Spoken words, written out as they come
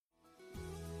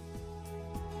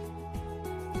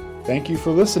Thank you for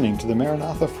listening to the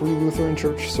Maranatha Free Lutheran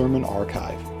Church Sermon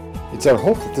Archive. It's our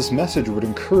hope that this message would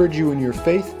encourage you in your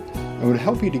faith and would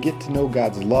help you to get to know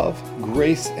God's love,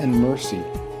 grace, and mercy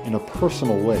in a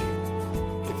personal way.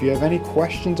 If you have any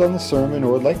questions on the sermon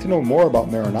or would like to know more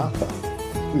about Maranatha,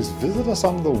 please visit us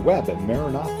on the web at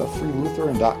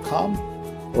maranathafreelutheran.com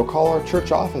or call our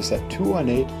church office at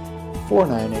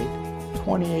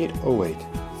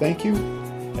 218-498-2808. Thank you,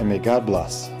 and may God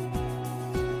bless.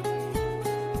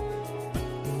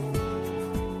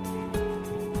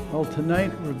 Well,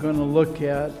 tonight we're going to look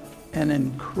at an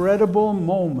incredible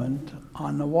moment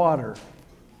on the water,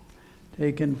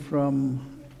 taken from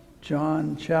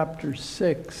John chapter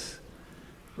 6,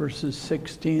 verses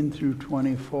 16 through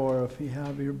 24. If you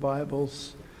have your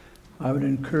Bibles, I would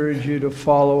encourage you to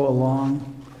follow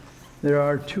along. There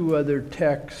are two other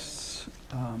texts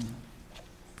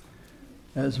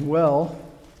as well.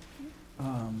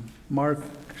 Mark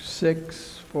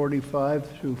 6,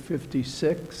 45 through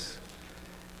 56.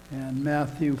 And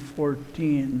Matthew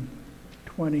 14,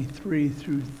 23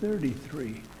 through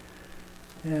 33.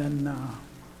 And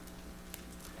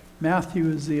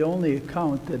Matthew is the only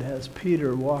account that has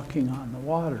Peter walking on the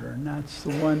water, and that's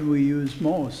the one we use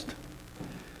most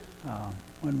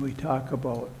when we talk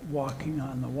about walking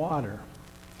on the water.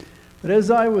 But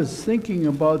as I was thinking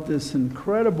about this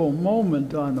incredible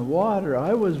moment on the water,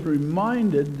 I was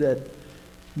reminded that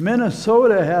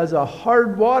Minnesota has a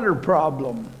hard water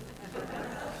problem.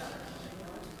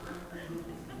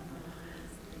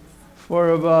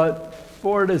 For about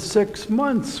 4 to 6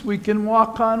 months, we can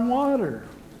walk on water.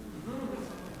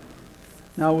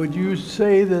 Now, would you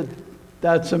say that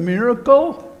that's a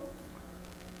miracle?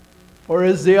 Or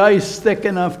is the ice thick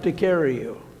enough to carry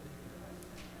you?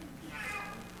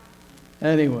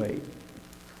 Anyway,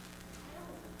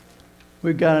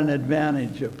 we've got an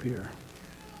advantage up here.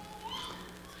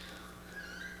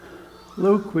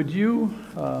 Luke, would you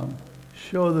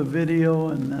show the video,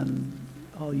 and then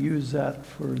I'll use that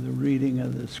for the reading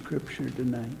of the scripture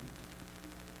tonight.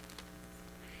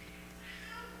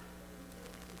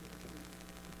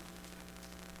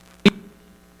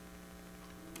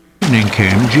 Evening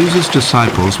came, Jesus'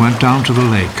 disciples went down to the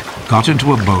lake, got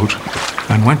into a boat,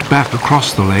 and went back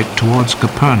across the lake towards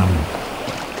Capernaum.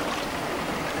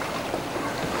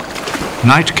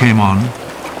 Night came on,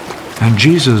 and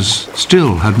Jesus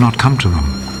still had not come to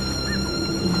them.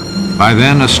 By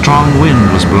then a strong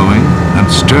wind was blowing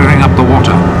and stirring up the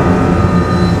water.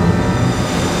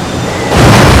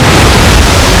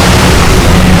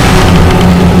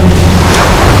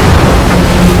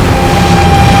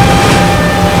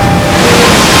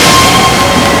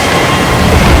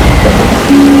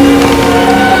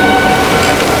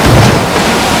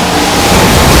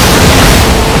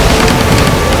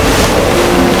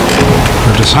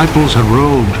 The disciples had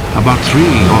rowed about 3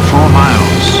 or 4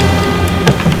 miles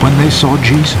when they saw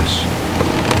Jesus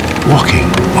walking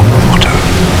on the water.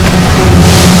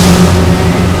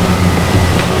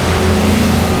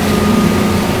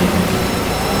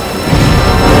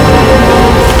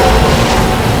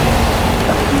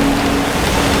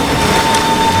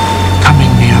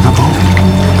 Coming near the boat,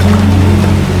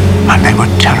 and they were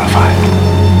terrified.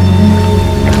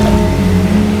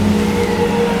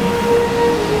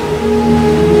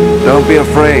 Don't be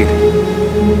afraid.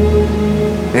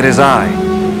 It is I.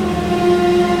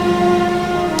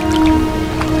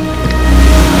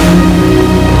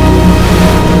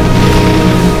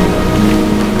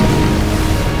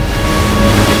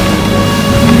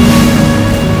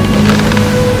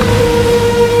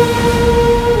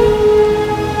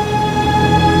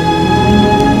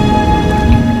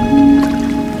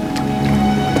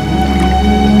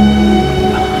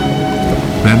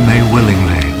 Then they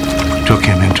willingly took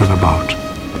him into the boat.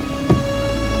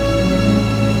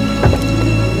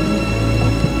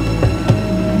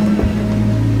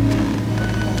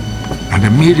 And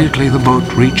immediately the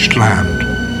boat reached land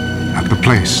at the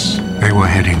place they were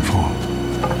heading for.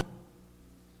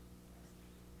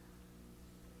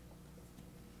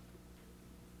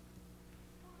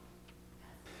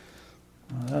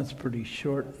 Well, that's pretty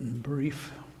short and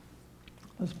brief.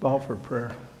 Let's bow for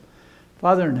prayer.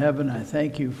 Father in heaven, I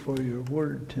thank you for your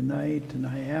word tonight, and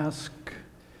I ask,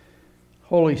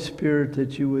 Holy Spirit,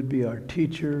 that you would be our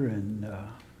teacher and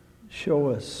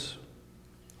show us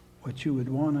what you would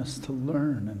want us to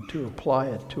learn and to apply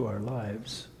it to our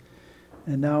lives.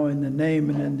 And now in the name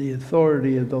and in the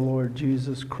authority of the Lord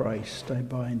Jesus Christ, I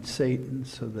bind Satan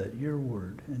so that your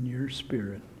word and your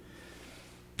spirit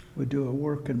would do a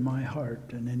work in my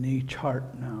heart and in each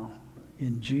heart now.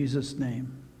 In Jesus'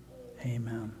 name,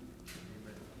 amen.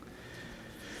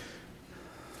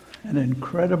 An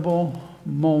incredible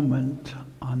moment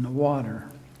on the water.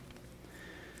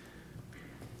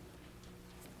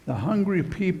 The hungry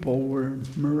people were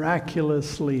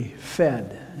miraculously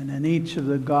fed, and in each of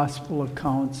the gospel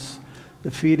accounts,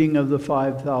 the feeding of the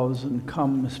 5,000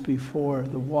 comes before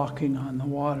the walking on the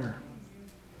water.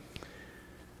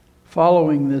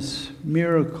 Following this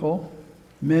miracle,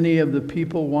 many of the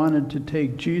people wanted to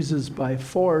take Jesus by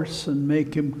force and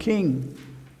make him king.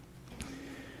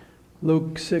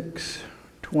 Luke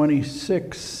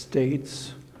 6:26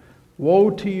 states, "Woe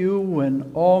to you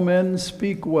when all men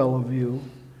speak well of you,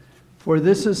 for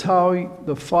this is how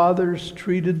the fathers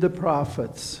treated the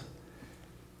prophets."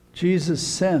 Jesus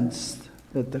sensed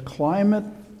that the climate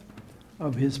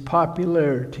of his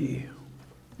popularity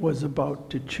was about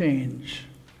to change.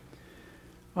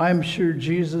 I'm sure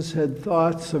Jesus had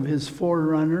thoughts of his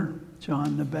forerunner,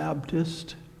 John the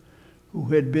Baptist, who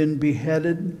had been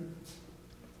beheaded.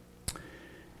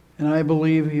 And I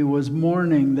believe he was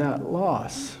mourning that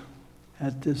loss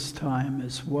at this time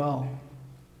as well.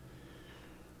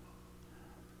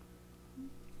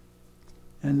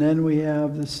 And then we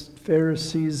have the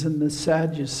Pharisees and the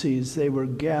Sadducees. They were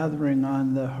gathering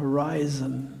on the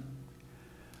horizon,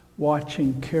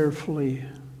 watching carefully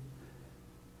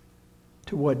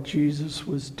to what Jesus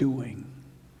was doing.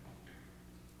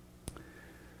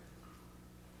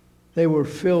 They were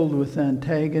filled with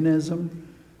antagonism,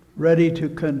 ready to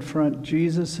confront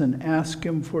Jesus and ask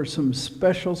him for some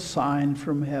special sign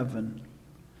from heaven.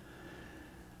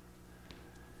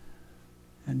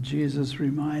 And Jesus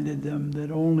reminded them that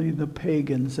only the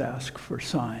pagans ask for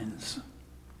signs.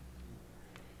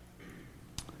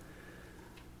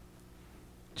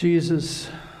 Jesus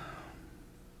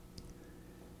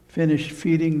finished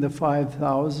feeding the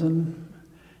 5,000,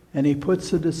 and he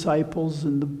puts the disciples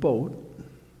in the boat.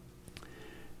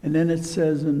 And then it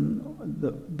says in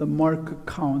the Mark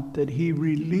account that he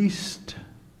released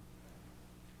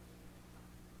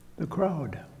the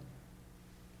crowd.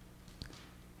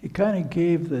 He kind of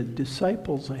gave the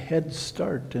disciples a head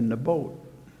start in the boat.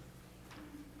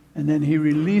 And then he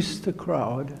released the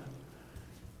crowd.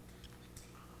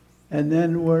 And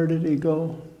then where did he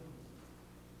go?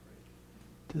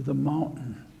 To the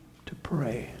mountain to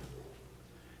pray.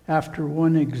 After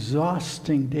one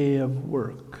exhausting day of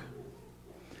work.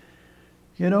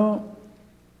 You know,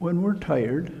 when we're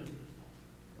tired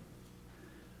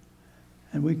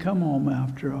and we come home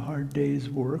after a hard day's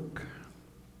work,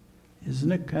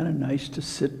 isn't it kind of nice to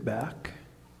sit back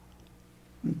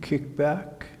and kick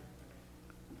back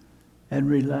and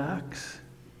relax?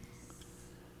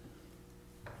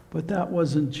 But that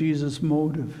wasn't Jesus'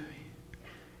 motive.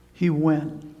 He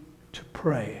went to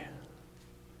pray.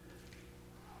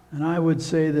 And I would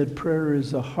say that prayer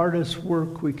is the hardest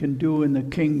work we can do in the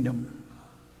kingdom.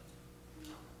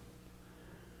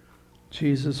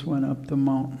 Jesus went up the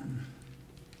mountain.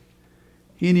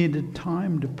 He needed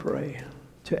time to pray,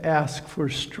 to ask for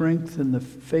strength in the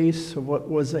face of what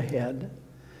was ahead.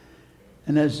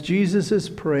 And as Jesus is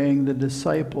praying, the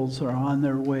disciples are on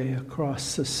their way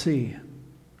across the sea.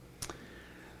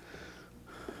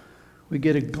 We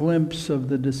get a glimpse of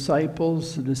the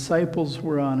disciples. The disciples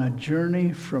were on a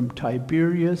journey from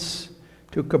Tiberias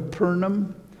to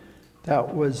Capernaum.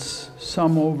 That was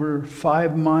some over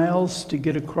 5 miles to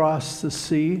get across the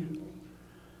sea.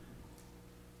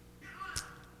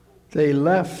 They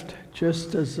left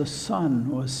just as the sun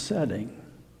was setting.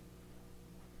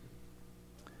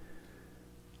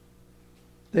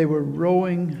 They were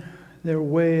rowing their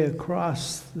way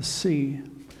across the sea.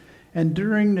 And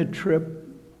during the trip,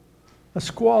 a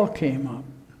squall came up.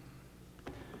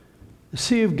 The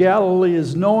Sea of Galilee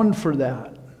is known for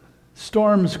that.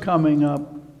 Storms coming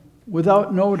up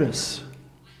without notice.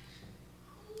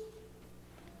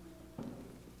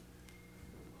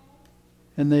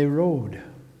 And they rowed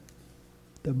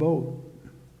the boat.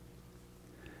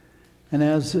 And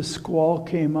as the squall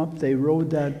came up, they rowed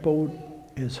that boat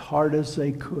as hard as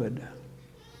they could.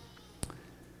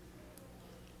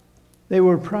 They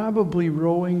were probably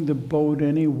rowing the boat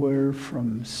anywhere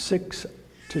from 6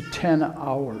 to 10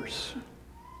 hours.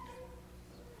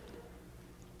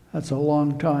 That's a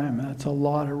long time. That's a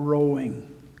lot of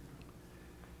rowing.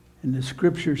 And the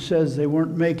scripture says they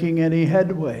weren't making any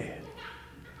headway.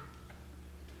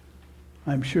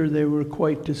 I'm sure they were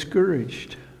quite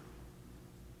discouraged.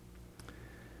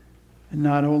 And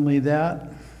not only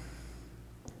that,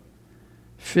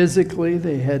 physically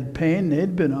they had pain.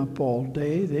 They'd been up all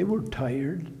day. They were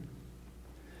tired.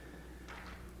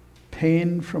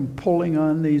 Pain from pulling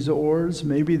on these oars.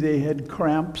 Maybe they had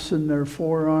cramps in their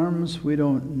forearms. We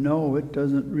don't know. It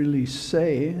doesn't really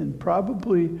say. And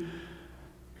probably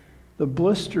the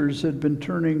blisters had been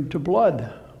turning to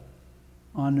blood.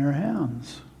 on their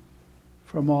hands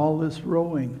from all this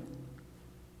rowing.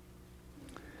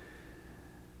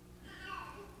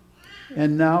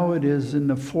 And now it is in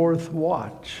the fourth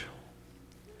watch,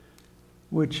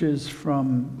 which is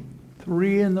from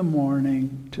 3 in the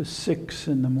morning to 6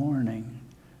 in the morning.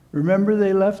 Remember,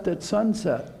 they left at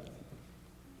sunset.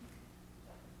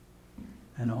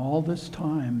 And all this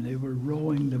time they were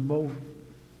rowing the boat.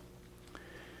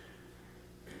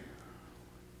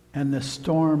 And the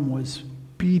storm was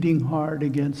beating hard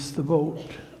against the boat.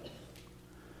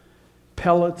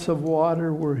 Pellets of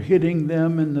water were hitting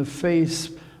them in the face,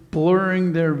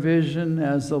 blurring their vision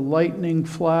as the lightning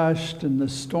flashed and the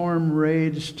storm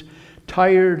raged.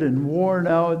 Tired and worn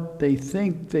out, they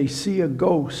think they see a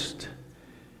ghost.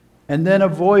 And then a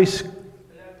voice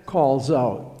calls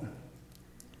out,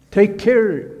 "Take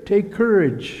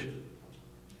courage.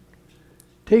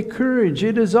 Take courage,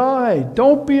 it is I.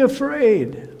 Don't be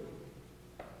afraid."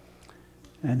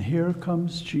 And here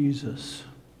comes Jesus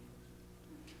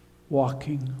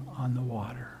walking on the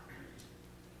water.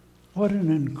 What an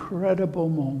incredible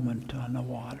moment on the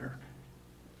water.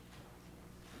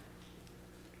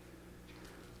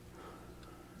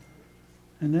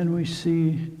 And then we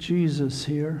see Jesus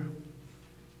here.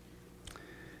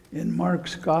 In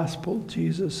Mark's gospel,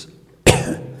 Jesus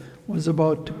was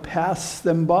about to pass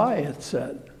them by, it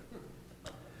said.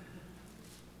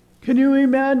 Can you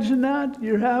imagine that?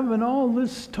 You're having all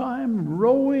this time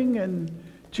rowing and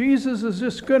Jesus is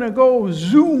just going to go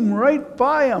zoom right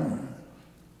by them.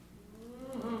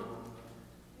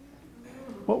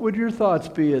 What would your thoughts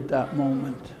be at that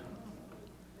moment?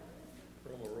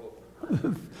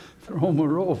 Throw him a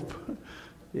rope.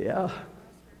 Yeah.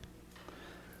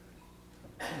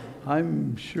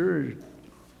 I'm sure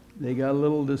they got a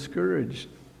little discouraged.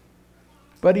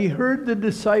 But he heard the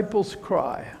disciples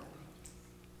cry.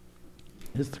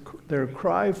 Their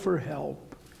cry for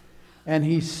help. And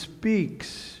he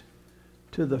speaks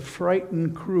to the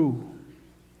frightened crew.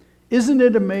 Isn't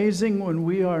it amazing when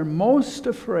we are most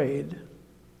afraid?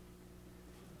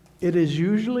 It is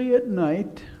usually at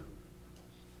night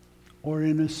or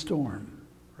in a storm,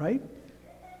 right?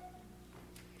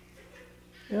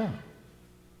 Yeah.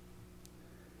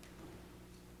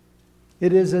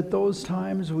 It is at those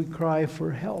times we cry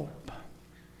for help.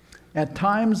 At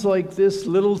times like this,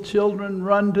 little children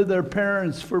run to their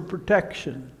parents for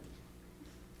protection.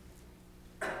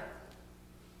 The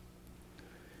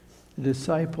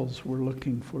disciples were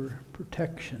looking for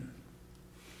protection.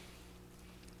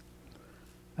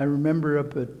 I remember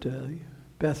up at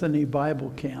Bethany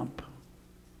Bible Camp.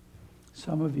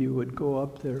 Some of you would go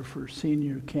up there for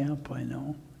senior camp, I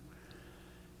know.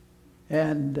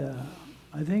 And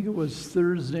I think it was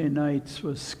Thursday nights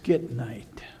was skit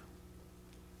night.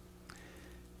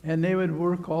 And they would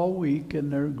work all week in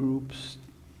their groups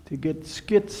to get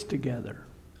skits together.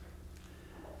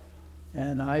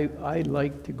 And I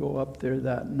liked to go up there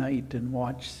that night and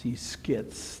watch these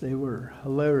skits. They were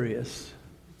hilarious.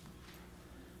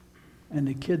 And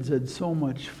the kids had so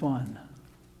much fun.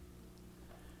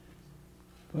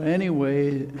 But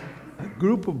anyway, a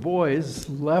group of boys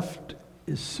left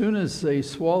as soon as they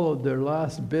swallowed their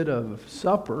last bit of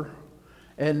supper,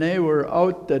 and they were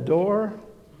out the door.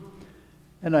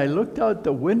 And I looked out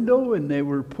the window, and they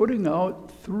were putting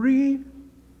out 3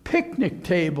 picnic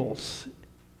tables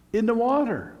in the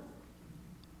water.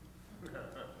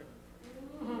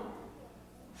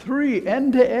 3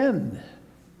 end to end.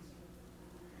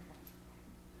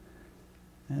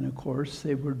 And of course,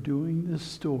 they were doing the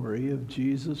story of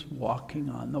Jesus walking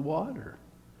on the water.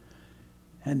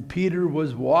 And Peter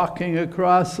was walking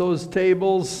across those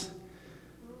tables.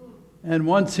 And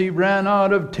once he ran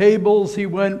out of tables, he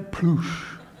went ploosh.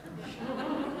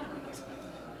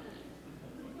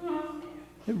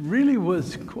 It really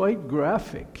was quite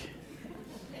graphic.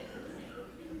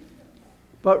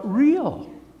 But real.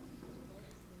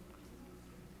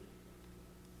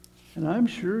 And I'm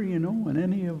sure, when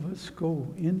any of us go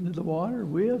into the water,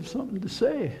 we have something to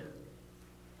say.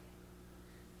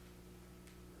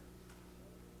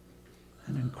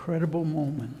 An incredible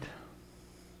moment.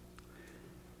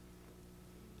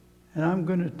 And I'm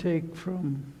going to take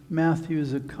from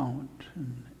Matthew's account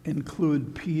and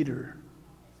include Peter.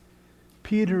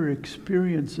 Peter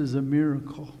experiences a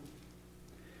miracle.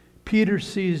 Peter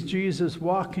sees Jesus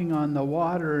walking on the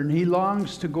water, and he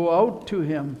longs to go out to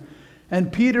him.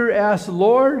 And Peter asks,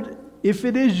 "Lord, if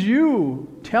it is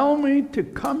you, tell me to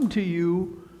come to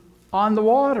you on the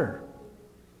water."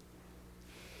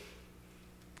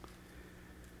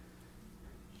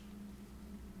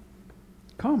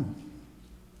 Come.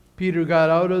 Peter got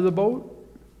out of the boat,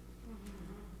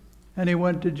 and he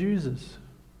went to Jesus.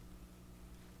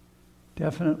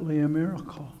 Definitely a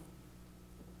miracle.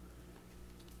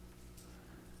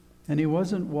 And he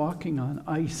wasn't walking on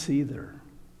ice either,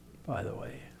 by the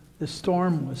way. The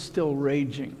storm was still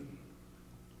raging.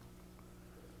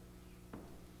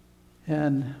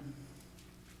 And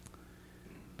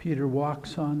Peter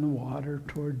walks on the water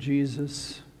toward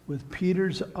Jesus with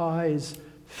Peter's eyes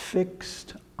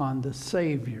fixed on the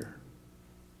Savior.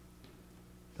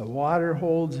 The water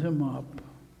holds him up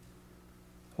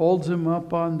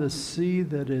on the sea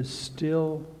that is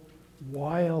still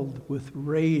wild with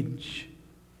rage.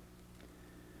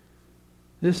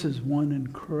 This is one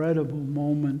incredible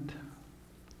moment.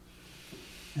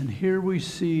 And here we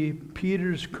see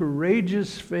Peter's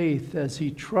courageous faith as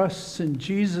he trusts in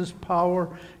Jesus'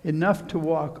 power enough to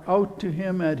walk out to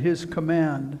him at his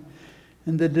command.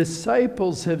 And the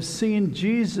disciples have seen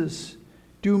Jesus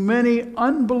do many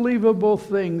unbelievable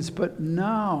things, but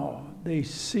now they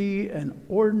see an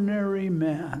ordinary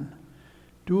man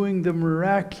doing the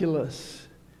miraculous,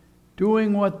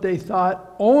 doing what they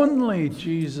thought only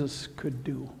Jesus could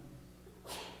do.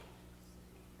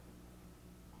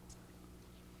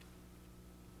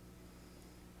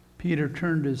 Peter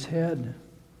turned his head,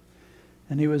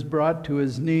 and he was brought to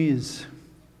his knees.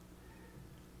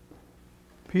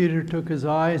 Peter took his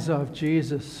eyes off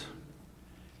Jesus,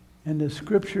 and the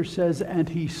scripture says, and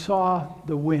he saw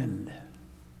the wind.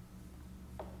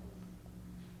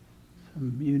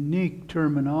 Some unique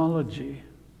terminology.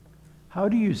 How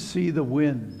do you see the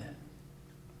wind?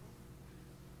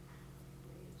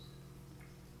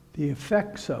 The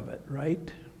effects of it,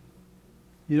 right?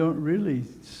 You don't really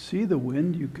see the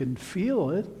wind, you can feel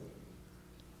it.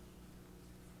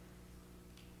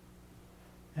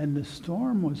 And the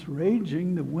storm was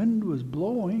raging, the wind was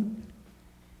blowing.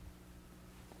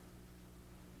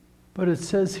 But it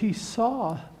says he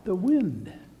saw the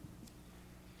wind.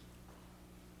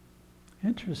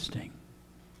 Interesting.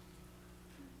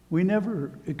 We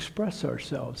never express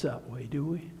ourselves that way, do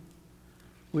we?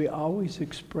 We always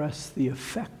express the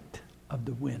effect of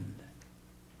the wind.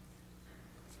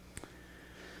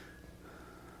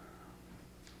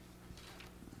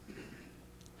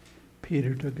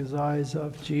 Peter took his eyes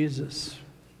off Jesus.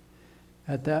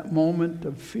 At that moment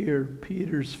of fear,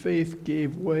 Peter's faith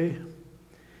gave way.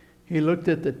 He looked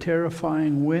at the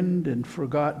terrifying wind and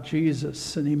forgot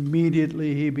Jesus, and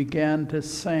immediately he began to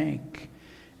sink.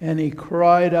 And he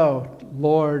cried out,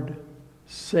 "Lord,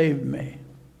 save me."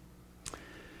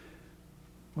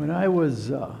 When I went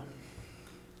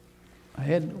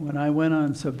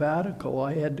on sabbatical,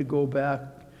 I had to go back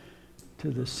to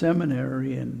the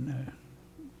seminary and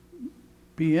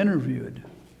be interviewed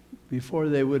before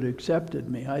they would have accepted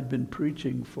me. I'd been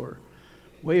preaching for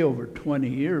way over 20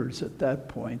 years at that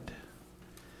point.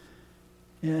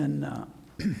 And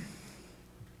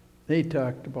they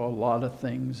talked about a lot of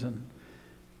things. And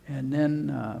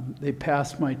then they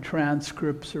passed my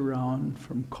transcripts around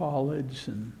from college.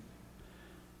 And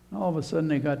all of a sudden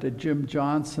they got to Jim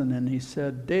Johnson, and he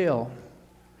said, "Dale,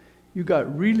 you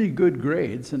got really good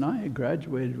grades." And I had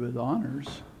graduated with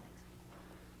honors.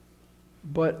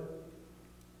 But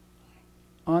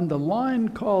on the line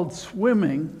called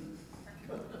swimming,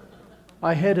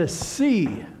 I had a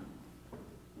C.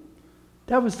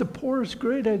 That was the poorest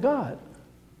grade I got.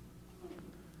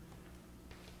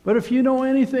 But if you know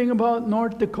anything about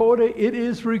North Dakota, it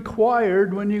is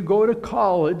required when you go to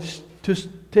college to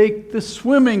take the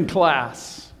swimming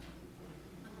class.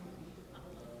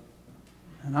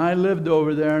 And I lived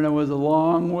over there, and it was a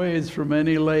long ways from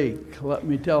any lake, let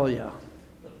me tell you.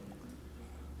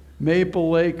 Maple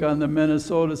Lake on the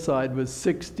Minnesota side was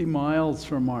 60 miles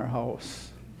from our house.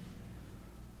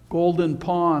 Golden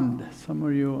Pond, some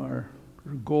of you are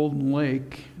Golden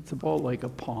Lake. It's about like a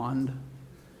pond.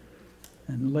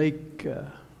 And Lake,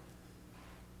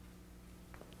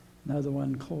 another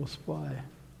one close by.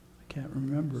 I can't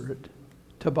remember it.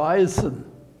 Tobiason.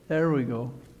 There we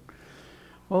go.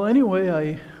 Well,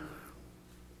 anyway,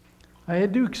 I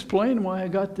had to explain why I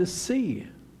got this C.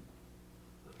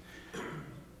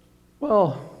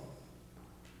 Well,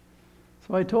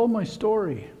 so I told my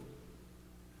story.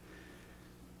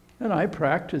 And I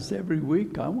practiced every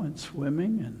week. I went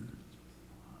swimming, and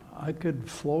I could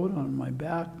float on my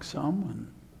back some, and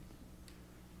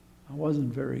I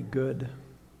wasn't very good.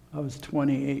 I was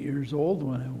 28 years old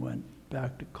when I went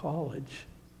back to college.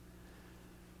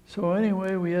 So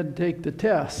anyway, we had to take the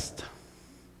test.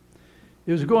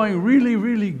 It was going really,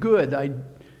 really good.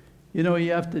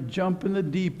 You have to jump in the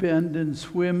deep end and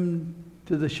swim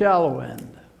to the shallow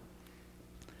end.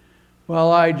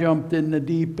 Well, I jumped in the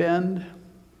deep end,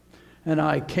 and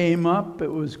I came up.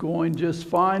 It was going just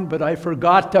fine, but I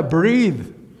forgot to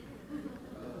breathe.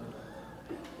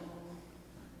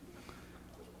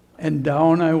 And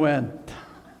down I went.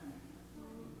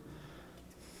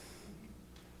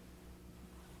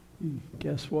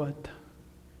 Guess what?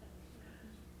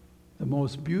 The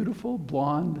most beautiful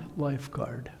blonde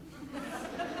lifeguard.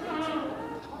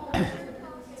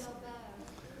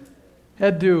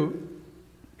 Had to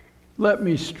let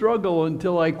me struggle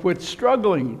until I quit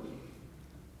struggling.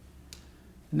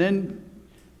 And then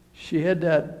she had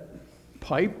that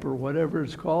pipe or whatever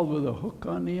it's called with a hook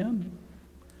on the end.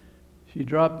 She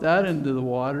dropped that into the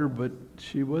water, but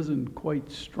she wasn't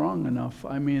quite strong enough.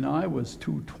 I mean, I was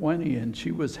 220 and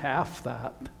she was half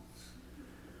that.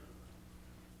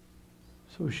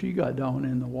 So she got down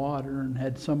in the water and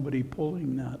had somebody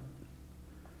pulling that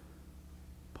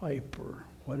pipe or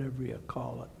whatever you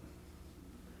call it.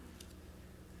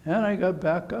 And I got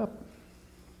back up.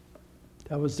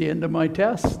 That was the end of my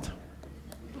test.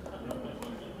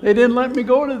 They didn't let me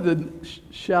go to the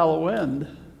shallow end.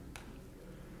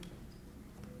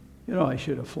 You know, I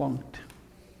should have flunked.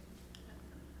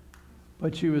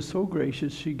 But she was so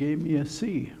gracious, she gave me a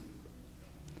C.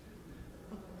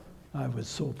 I was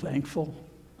so thankful.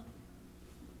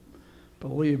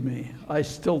 Believe me, I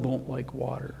still don't like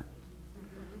water.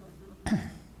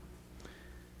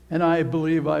 And I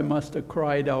believe I must have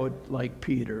cried out like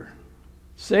Peter,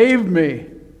 "Save me!"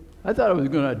 I thought I was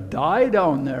going to die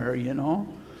down there, you know.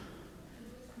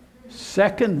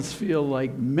 Seconds feel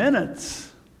like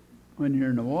minutes when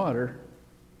you're in the water.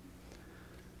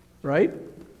 Right?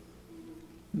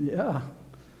 Yeah.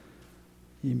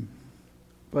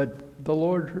 But the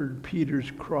Lord heard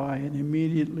Peter's cry, and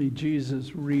immediately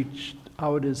Jesus reached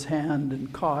out his hand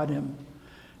and caught him.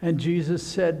 And Jesus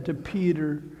said to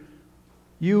Peter,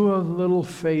 "You of little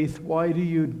faith, why do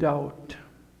you doubt?"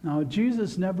 Now,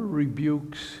 Jesus never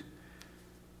rebukes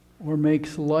or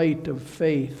makes light of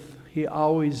faith. He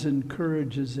always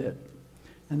encourages it.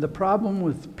 And the problem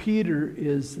with Peter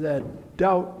is that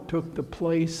doubt took the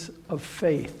place of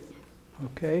faith.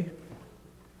 Okay?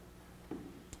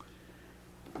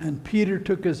 And Peter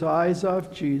took his eyes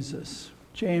off Jesus.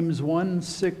 James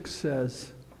 1:6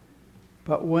 says,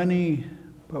 But when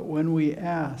he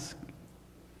asks,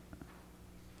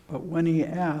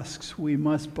 we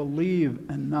must believe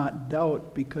and not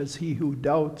doubt, because he who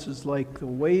doubts is like the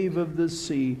wave of the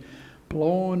sea,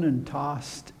 blown and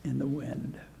tossed in the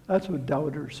wind. That's what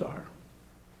doubters are.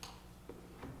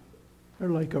 They're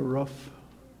like a rough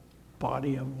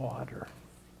body of water.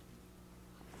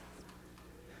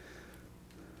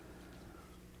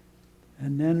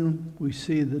 And then we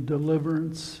see the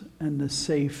deliverance and the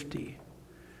safety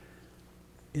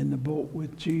in the boat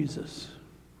with Jesus.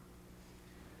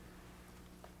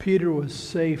 Peter was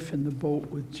safe in the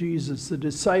boat with Jesus. The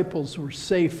disciples were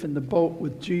safe in the boat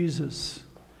with Jesus.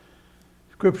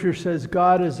 Scripture says,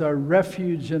 God is our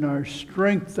refuge and our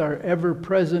strength, our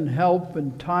ever-present help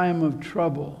in time of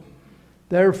trouble.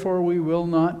 Therefore we will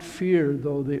not fear,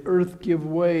 though the earth give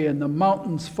way and the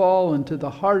mountains fall into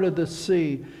the heart of the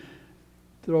sea,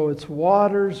 though its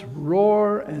waters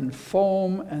roar and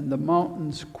foam and the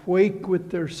mountains quake with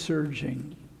their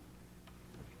surging.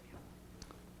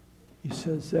 He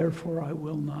says, therefore I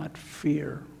will not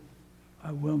fear.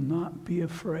 I will not be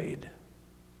afraid.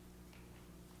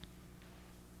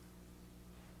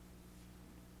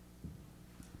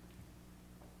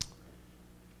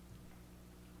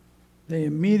 They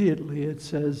immediately, it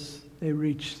says, they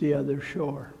reached the other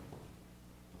shore.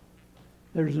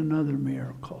 There's another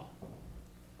miracle.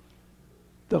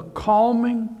 The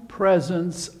calming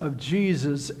presence of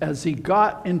Jesus as he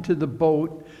got into the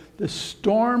boat, the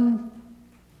storm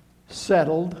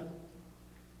settled,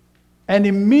 and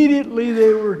immediately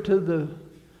they were to the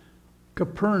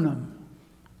Capernaum.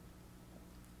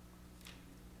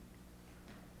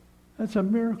 That's a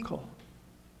miracle.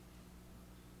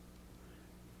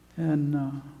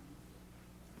 And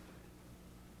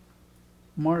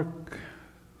Mark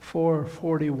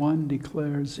 4:41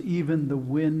 declares, even the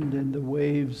wind and the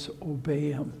waves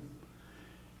obey him.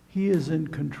 He is in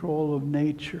control of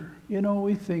nature. You know,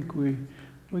 we think we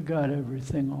got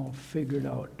everything all figured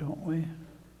out, don't we?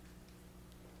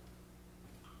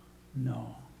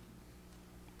 No.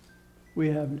 We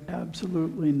have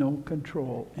absolutely no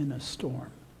control in a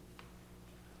storm.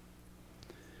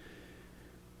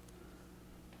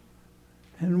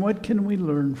 And what can we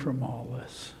learn from all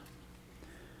this?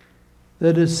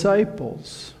 The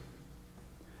disciples,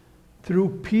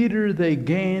 through Peter, they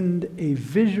gained a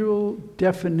visual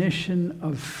definition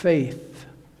of faith.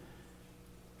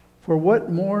 For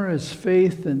what more is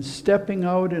faith than stepping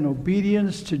out in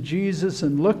obedience to Jesus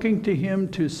and looking to him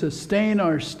to sustain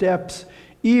our steps,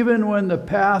 even when the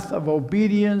path of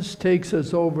obedience takes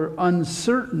us over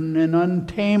uncertain and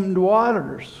untamed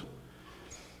waters?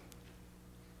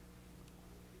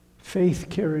 Faith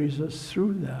carries us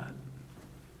through that.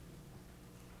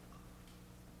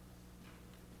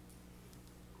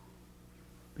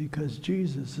 Because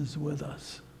Jesus is with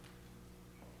us.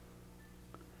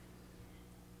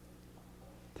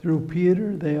 Through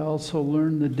Peter, they also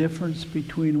learned the difference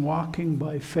between walking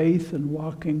by faith and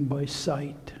walking by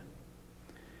sight.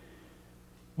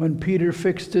 When Peter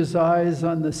fixed his eyes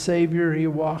on the Savior, he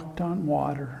walked on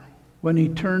water. When he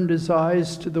turned his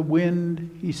eyes to the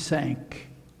wind, he sank.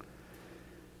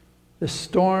 The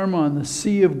storm on the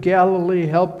Sea of Galilee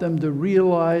helped them to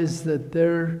realize that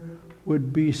there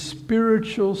would be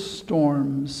spiritual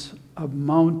storms of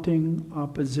mounting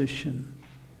opposition.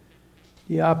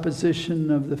 The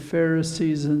opposition of the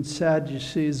Pharisees and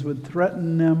Sadducees would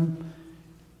threaten them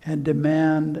and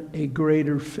demand a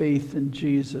greater faith in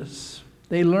Jesus.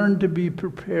 They learned to be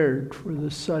prepared for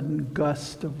the sudden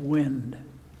gust of wind.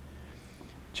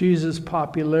 Jesus'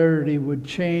 popularity would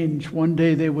change. One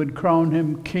day they would crown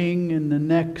him king, and the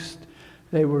next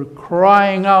they were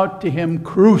crying out to him,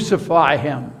 "Crucify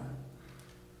him!"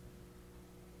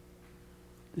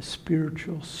 The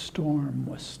spiritual storm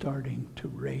was starting to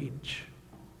rage.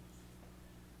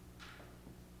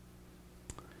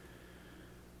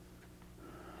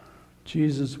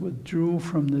 Jesus withdrew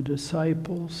from the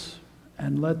disciples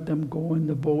and let them go in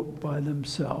the boat by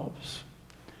themselves.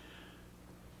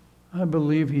 I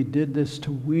believe he did this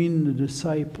to wean the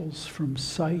disciples from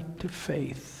sight to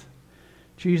faith.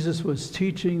 Jesus was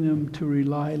teaching them to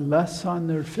rely less on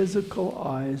their physical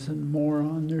eyes and more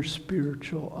on their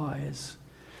spiritual eyes.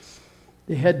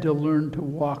 They had to learn to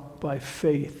walk by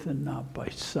faith and not by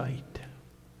sight.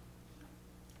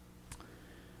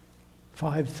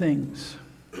 5 things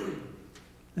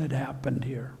that happened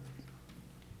here.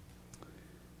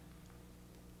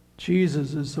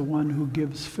 Jesus is the one who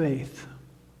gives faith.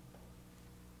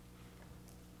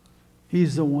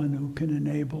 He's the one who can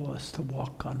enable us to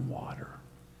walk on water.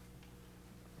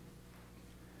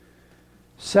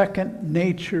 Second,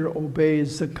 nature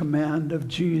obeys the command of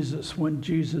Jesus. When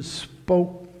Jesus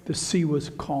spoke, the sea was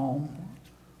calm,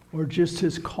 or just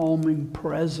his calming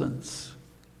presence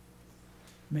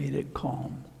made it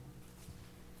calm.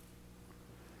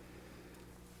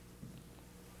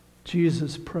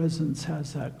 Jesus' presence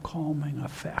has that calming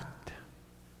effect.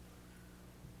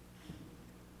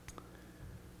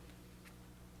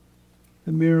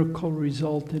 The miracle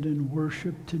resulted in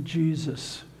worship to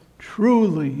Jesus.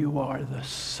 Truly, you are the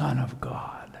Son of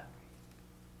God.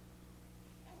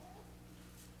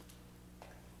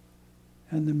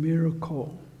 And the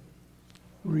miracle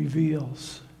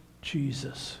reveals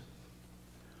Jesus.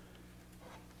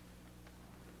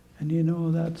 And you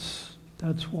know, that's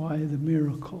why the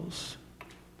miracles,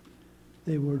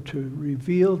 they were to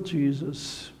reveal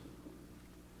Jesus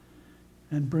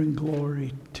and bring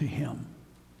glory to him.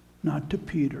 Not to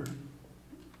Peter,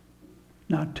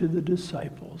 not to the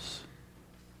disciples,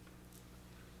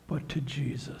 but to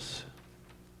Jesus.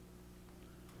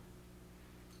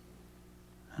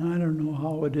 And I don't know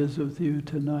how it is with you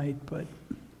tonight, but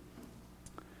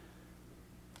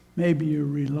maybe you're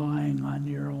relying on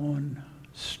your own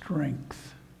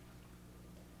strength.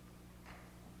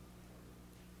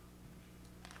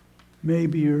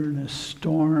 Maybe you're in a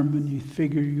storm and you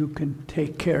figure you can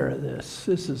take care of this.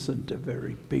 This isn't a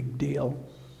very big deal.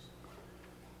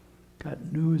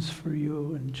 Got news for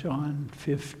you. In John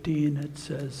 15 it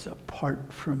says,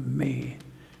 apart from me,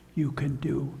 you can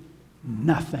do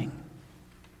nothing.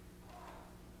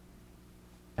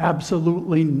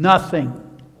 Absolutely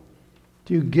nothing.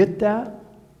 Do you get that?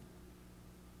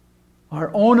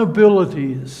 Our own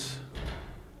abilities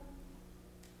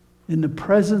in the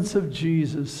presence of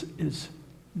Jesus is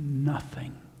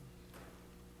nothing.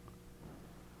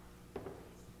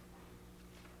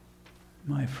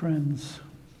 My friends,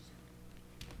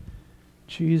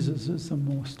 Jesus is the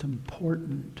most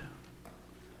important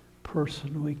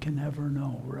person we can ever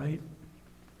know, right?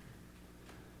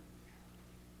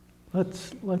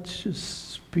 Let's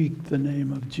just speak the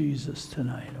name of Jesus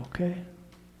tonight, okay?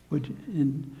 Would you,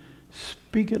 and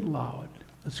speak it loud.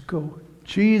 Let's go.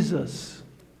 Jesus.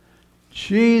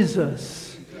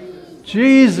 Jesus.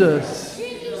 Jesus.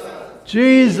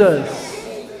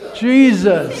 Jesus.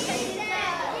 Jesus.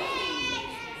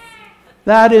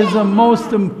 That is the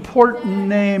most important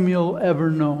name you'll ever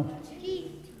know.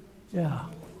 Yeah.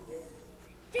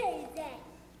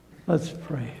 Let's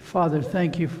pray. Father,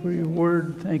 thank you for your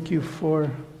word. Thank you for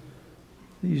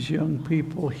these young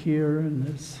people here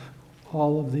and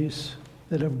all of these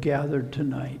that have gathered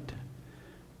tonight.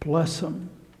 Bless them.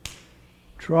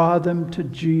 Draw them to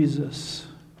Jesus.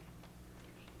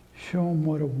 Show them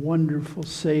what a wonderful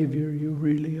Savior you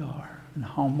really are and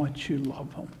how much you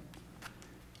love them.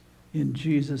 In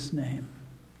Jesus' name,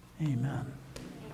 amen.